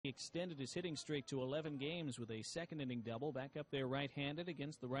extended his hitting streak to 11 games with a second-inning double. Back up there right-handed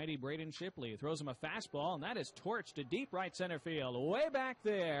against the righty Braden Shipley. Throws him a fastball, and that is torched to deep right center field. Way back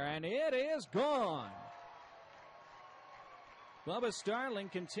there, and it is gone. Bubba Starling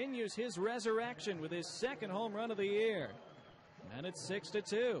continues his resurrection with his second home run of the year. And it's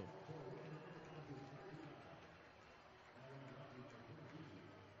 6-2.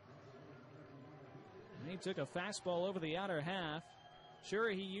 He took a fastball over the outer half. Sure,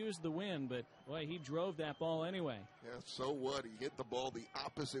 he used the wind, but, boy, he drove that ball anyway. Yeah, so what? He hit the ball the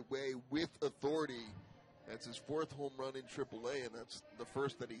opposite way with authority. That's his fourth home run in AAA, and that's the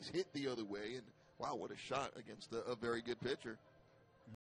first that he's hit the other way. And, wow, what a shot against a very good pitcher.